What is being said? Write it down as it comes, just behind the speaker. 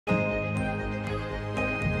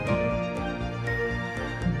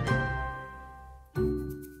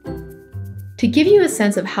To give you a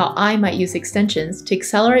sense of how I might use extensions to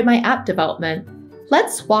accelerate my app development,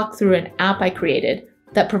 let's walk through an app I created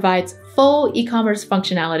that provides full e-commerce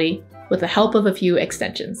functionality with the help of a few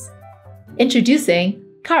extensions. Introducing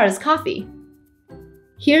Kara's Coffee.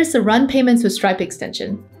 Here's the Run Payments with Stripe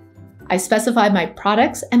extension. I specified my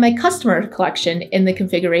products and my customer collection in the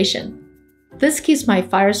configuration. This keeps my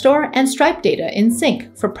Firestore and Stripe data in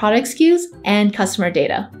sync for product SKUs and customer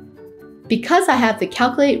data. Because I have the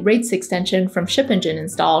Calculate Rates extension from ShipEngine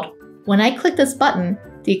installed, when I click this button,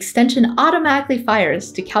 the extension automatically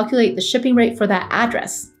fires to calculate the shipping rate for that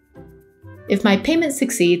address. If my payment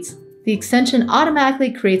succeeds, the extension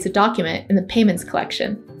automatically creates a document in the Payments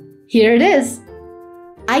collection. Here it is!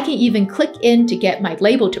 I can even click in to get my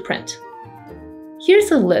label to print.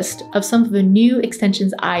 Here's a list of some of the new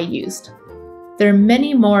extensions I used. There are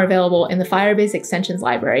many more available in the Firebase Extensions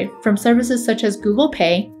library from services such as Google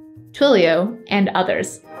Pay, Twilio, and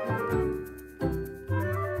others.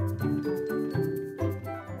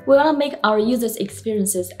 We want to make our users'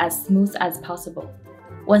 experiences as smooth as possible.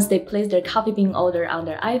 Once they place their coffee bean order on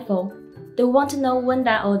their iPhone, they want to know when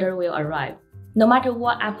that order will arrive, no matter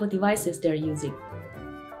what Apple devices they're using.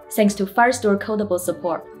 Thanks to Firestore Codable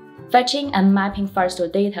support, fetching and mapping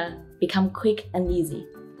Firestore data become quick and easy.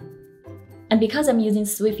 And because I'm using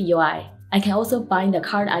Swift UI, I can also bind the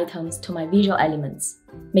cart items to my visual elements,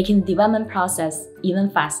 making the development process even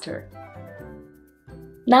faster.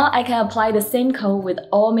 Now I can apply the same code with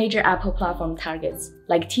all major Apple platform targets,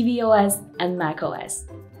 like tvOS and macOS.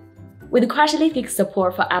 With Crashlytics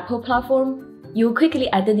support for Apple platform, you will quickly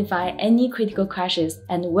identify any critical crashes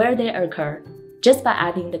and where they occur just by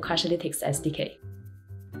adding the Crashlytics SDK.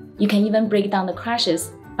 You can even break down the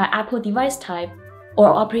crashes by Apple device type or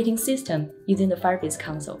operating system using the Firebase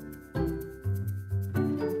console.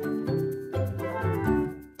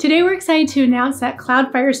 Today we're excited to announce that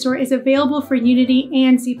Cloud Firestore is available for Unity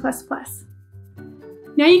and C++.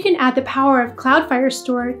 Now you can add the power of Cloud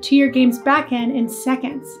Firestore to your game's backend in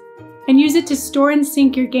seconds, and use it to store and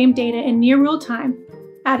sync your game data in near real time,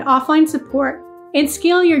 add offline support, and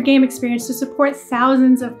scale your game experience to support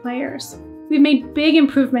thousands of players. We've made big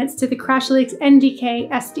improvements to the Crashlytics NDK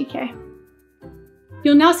SDK.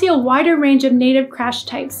 You'll now see a wider range of native crash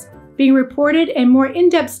types being reported and more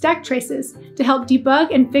in-depth stack traces to help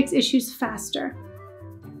debug and fix issues faster.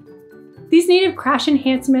 These native crash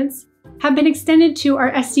enhancements have been extended to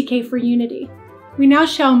our SDK for Unity. We now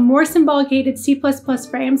show more symbolic-gated C++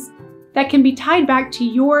 frames that can be tied back to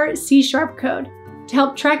your C# code to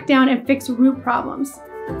help track down and fix root problems.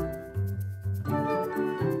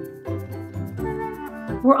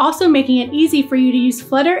 We're also making it easy for you to use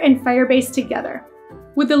Flutter and Firebase together.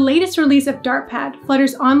 With the latest release of Dartpad,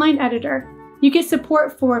 Flutter's online editor, you get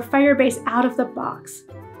support for Firebase out of the box.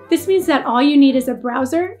 This means that all you need is a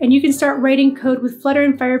browser, and you can start writing code with Flutter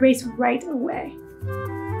and Firebase right away.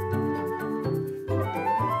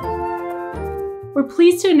 We're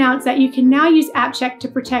pleased to announce that you can now use AppCheck to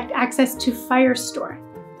protect access to Firestore.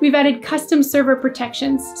 We've added custom server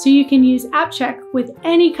protections, so you can use AppCheck with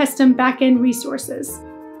any custom backend resources,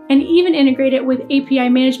 and even integrate it with API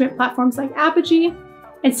management platforms like Apogee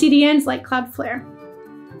and CDNs like Cloudflare.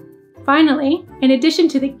 Finally, in addition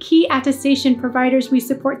to the key attestation providers we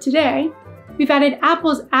support today, we've added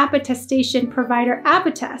Apple's app attestation provider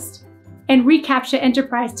Appatest and reCAPTCHA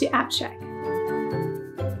Enterprise to AppCheck.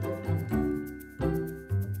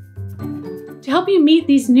 To help you meet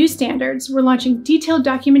these new standards, we're launching detailed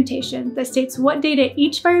documentation that states what data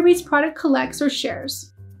each Firebase product collects or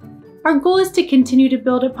shares. Our goal is to continue to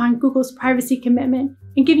build upon Google's privacy commitment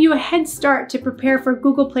and give you a head start to prepare for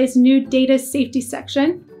Google Play's new Data Safety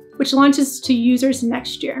section, which launches to users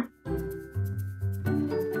next year.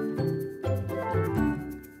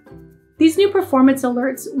 These new performance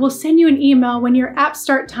alerts will send you an email when your app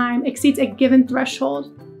start time exceeds a given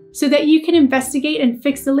threshold, so that you can investigate and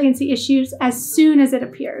fix the latency issues as soon as it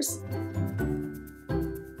appears.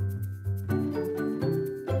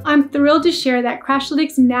 I'm thrilled to share that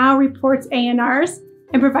Crashlytics now reports ANRs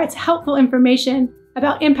and provides helpful information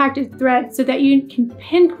about impacted threads so that you can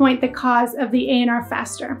pinpoint the cause of the ANR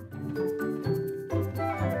faster.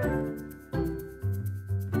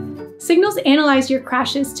 Signals analyze your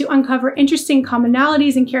crashes to uncover interesting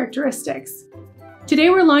commonalities and characteristics. Today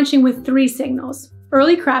we're launching with 3 signals: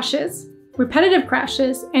 early crashes, repetitive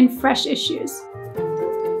crashes, and fresh issues.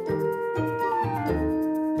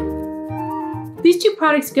 These 2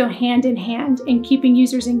 products go hand in hand in keeping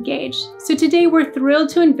users engaged, so today we're thrilled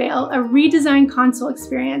to unveil a redesigned console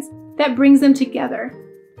experience that brings them together.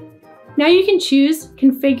 Now you can choose,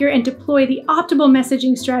 configure, and deploy the optimal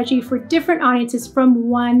messaging strategy for different audiences from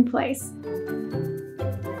one place.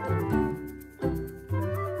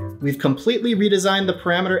 we've completely redesigned the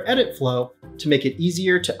parameter edit flow to make it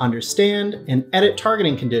easier to understand and edit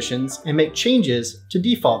targeting conditions and make changes to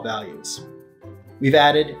default values. We've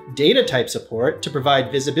added data type support to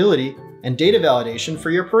provide visibility and data validation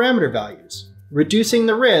for your parameter values, reducing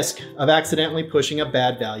the risk of accidentally pushing a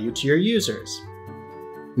bad value to your users.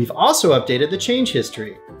 We've also updated the change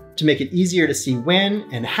history to make it easier to see when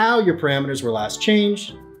and how your parameters were last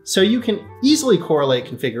changed, so you can easily correlate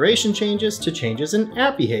configuration changes to changes in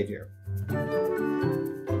app behavior.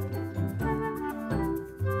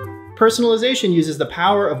 Personalization uses the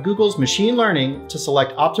power of Google's machine learning to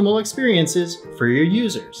select optimal experiences for your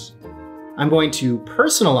users. I'm going to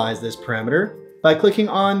personalize this parameter by clicking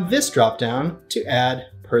on this dropdown to add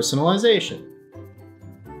personalization.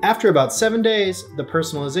 After about 7 days, the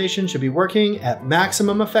personalization should be working at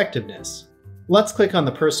maximum effectiveness. Let's click on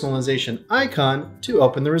the personalization icon to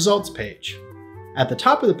open the results page. At the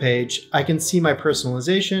top of the page, I can see my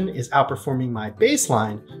personalization is outperforming my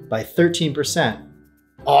baseline by 13%.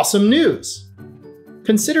 Awesome news!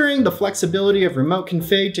 Considering the flexibility of remote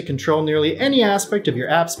config to control nearly any aspect of your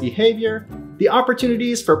app's behavior, the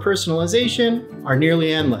opportunities for personalization are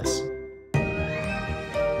nearly endless.